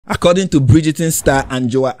According to Bridgerton star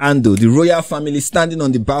Anjoa Andoh, the royal family standing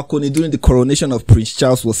on the balcony during the coronation of Prince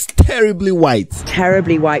Charles was terribly white.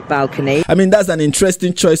 Terribly white balcony. I mean, that's an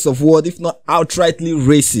interesting choice of word, if not outrightly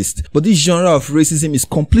racist. But this genre of racism is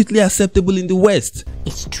completely acceptable in the West.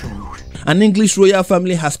 It's true. An English royal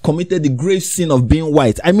family has committed the grave sin of being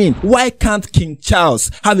white. I mean, why can't King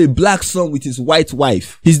Charles have a black son with his white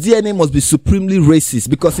wife? His DNA must be supremely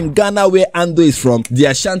racist, because in Ghana, where Andoh is from, the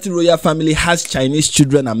Ashanti royal family has Chinese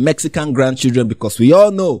children and Mexican grandchildren, because we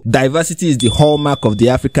all know diversity is the hallmark of the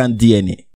African DNA.